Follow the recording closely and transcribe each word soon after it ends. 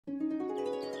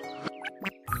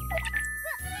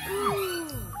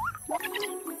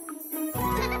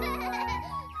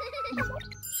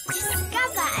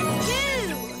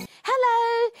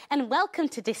welcome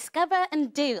to Discover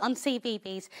and Do on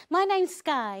CBeebies. My name's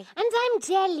Sky. And I'm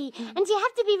Jelly. And you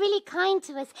have to be really kind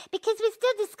to us because we're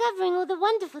still discovering all the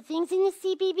wonderful things in the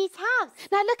CBeebies house.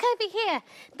 Now look over here.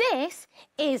 This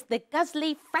is the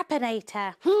Guzzly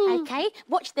Frappinator. Okay,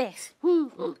 watch this.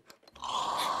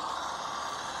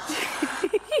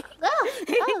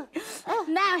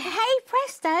 Now, hey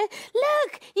presto,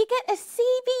 look, you get a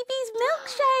CBeebies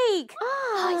milkshake.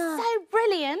 Oh, it's so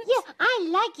brilliant. Yeah, I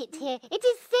like it here. It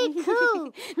is so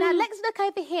cool. Now, let's look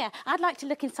over here. I'd like to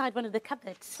look inside one of the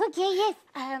cupboards. Okay, yes.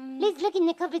 Let's look in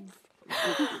the cupboards.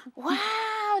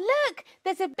 Wow, look,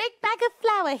 there's a big bag of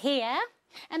flour here,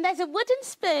 and there's a wooden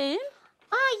spoon.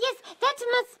 Ah, yes, that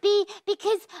must be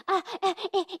because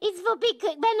it's for Big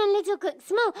Cook Ben and Little Cook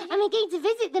Small, and we're going to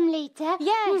visit them later.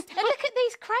 Yes, and look at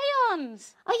these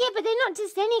crayons. Oh, yeah, but they're not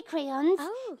just any crayons.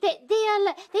 Oh.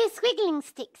 They're squiggling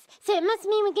sticks, so it must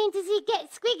mean we're going to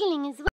get squiggling as well.